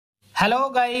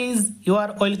Hello guys, you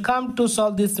are welcome to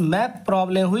solve this math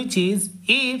problem, which is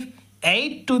if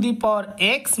 8 to the power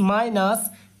x minus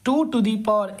 2 to the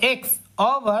power x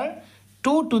over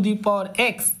 2 to the power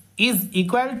x is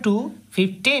equal to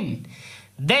 15,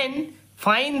 then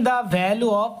find the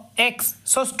value of x.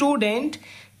 So student,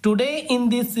 today in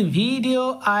this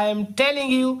video I am telling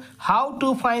you how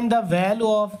to find the value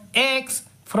of x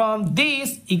from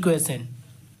this equation.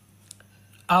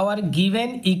 Our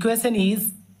given equation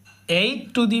is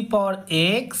 8 to the power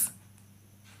x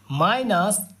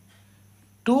minus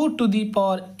 2 to the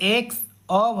power x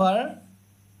over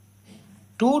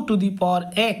 2 to the power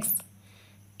x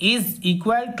is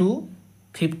equal to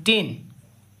 15.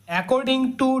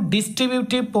 According to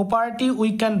distributive property,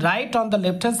 we can write on the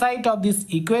left hand side of this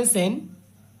equation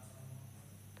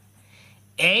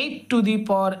 8 to the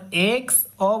power x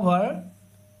over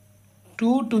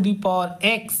 2 to the power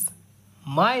x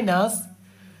minus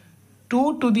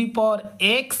 2 to the power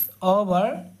x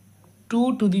over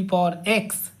 2 to the power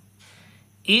x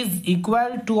is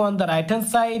equal to, on the right hand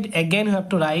side again you have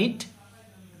to write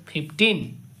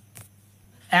 15.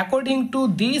 According to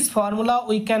this formula,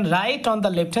 we can write on the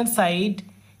left hand side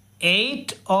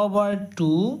 8 over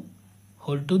 2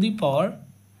 whole to the power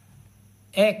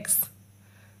x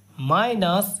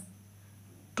minus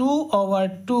 2 over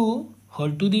 2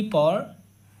 whole to the power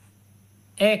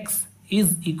x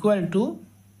is equal to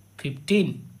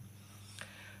 15.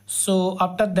 So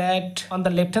after that, on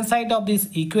the left hand side of this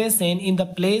equation, in the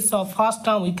place of first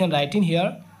term we can write in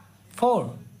here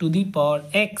 4 to the power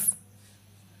x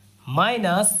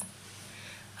minus,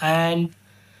 and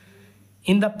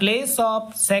in the place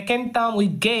of second term we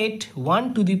get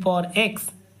 1 to the power x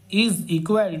is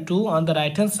equal to, on the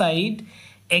right hand side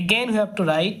again we have to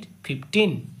write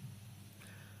 15.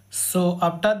 So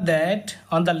after that,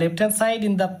 on the left hand side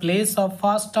in the place of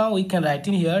first term we can write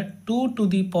in here 2 to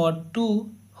the power 2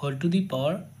 whole to the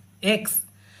power x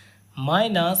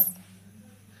minus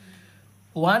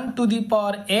 1 to the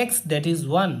power x, that is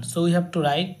 1. So we have to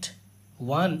write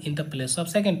 1 in the place of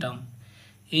second term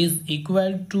is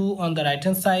equal to, on the right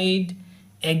hand side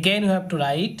again we have to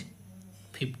write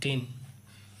 15.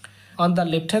 On the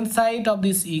left hand side of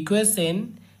this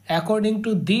equation, according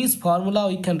to this formula,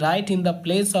 we can write in the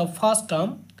place of first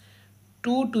term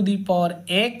 2 to the power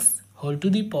x whole to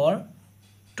the power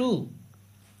 2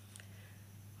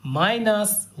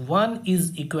 minus 1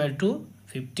 is equal to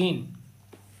 15.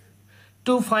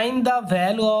 To find the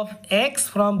value of x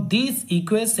from this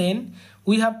equation,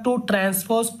 we have to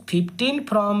transpose 15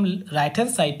 from right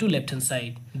hand side to left hand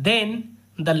side. Then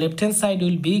the left hand side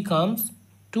will becomes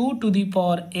 2 to the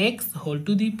power x whole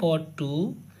to the power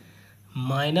 2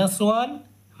 minus 1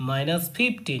 minus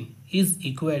 15 is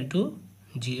equal to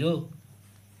 0.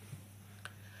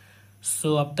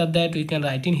 So after that we can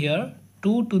write in here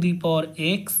 2 to the power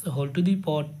x whole to the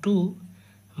power 2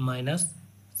 minus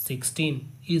 16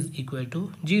 is equal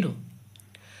to 0.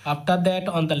 After that,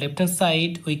 on the left hand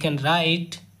side we can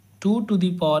write 2 to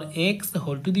the power x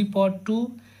whole to the power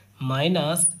 2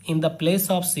 minus, in the place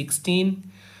of 16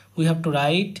 we have to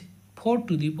write 4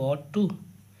 to the power 2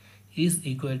 is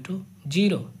equal to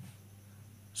 0.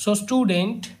 So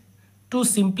student, to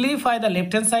simplify the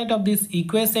left hand side of this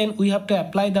equation, we have to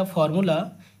apply the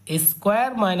formula a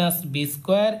square minus b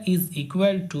square is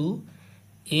equal to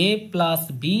a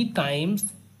plus b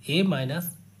times a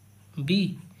minus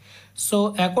b.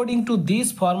 So according to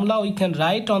this formula, we can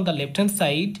write on the left hand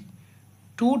side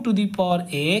 2 to the power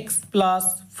x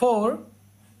plus 4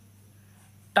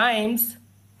 times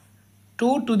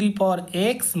 2 to the power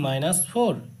x minus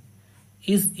 4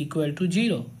 is equal to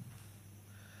 0.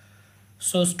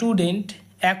 So student,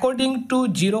 according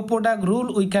to zero product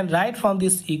rule, we can write from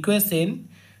this equation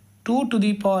 2 to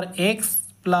the power x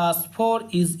plus 4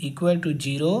 is equal to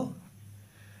 0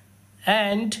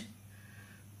 and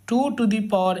 2 to the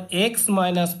power x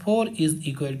minus 4 is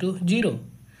equal to 0.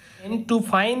 And to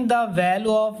find the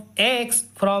value of x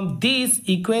from this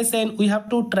equation, we have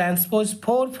to transpose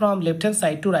 4 from left hand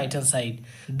side to right hand side.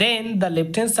 Then the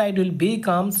left hand side will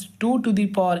becomes 2 to the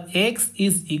power x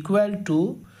is equal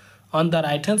to, on the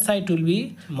right hand side will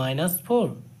be minus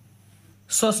 4.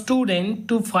 So student,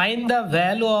 to find the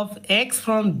value of x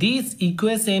from this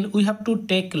equation, we have to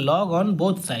take log on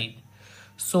both sides.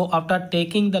 So after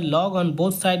taking the log on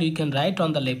both sides, we can write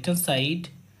on the left hand side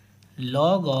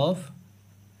log of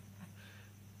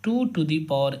 2 to the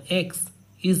power x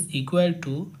is equal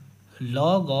to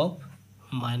log of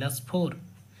minus 4.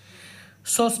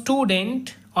 So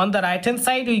student, on the right hand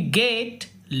side we get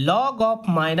log of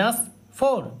minus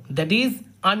 4, that is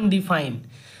undefined.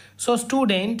 So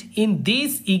student, in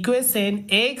this equation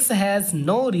x has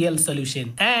no real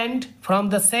solution, and from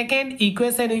the second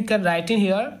equation we can write in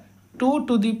here 2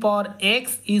 to the power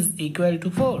x is equal to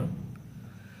 4.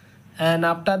 And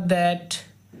after that,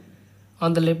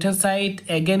 on the left hand side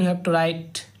again we have to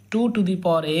write 2 to the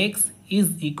power x is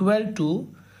equal to,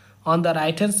 on the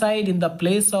right hand side in the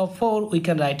place of 4 we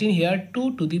can write in here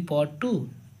 2 to the power 2.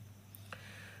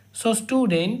 So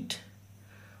student,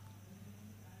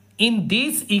 in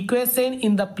this equation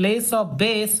in the place of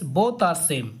base both are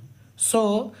same.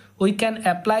 So we can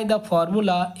apply the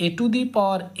formula a to the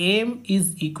power m is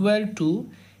equal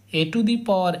to a to the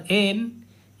power n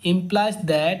implies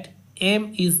that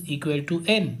m is equal to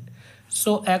n.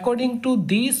 So according to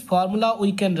this formula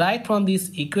we can write from this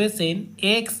equation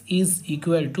x is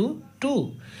equal to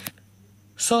 2.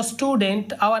 So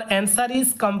student, our answer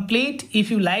is complete.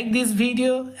 If you like this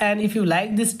video and if you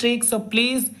like this trick, so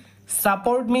please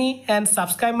support me and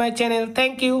subscribe my channel.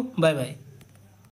 Thank you. Bye bye.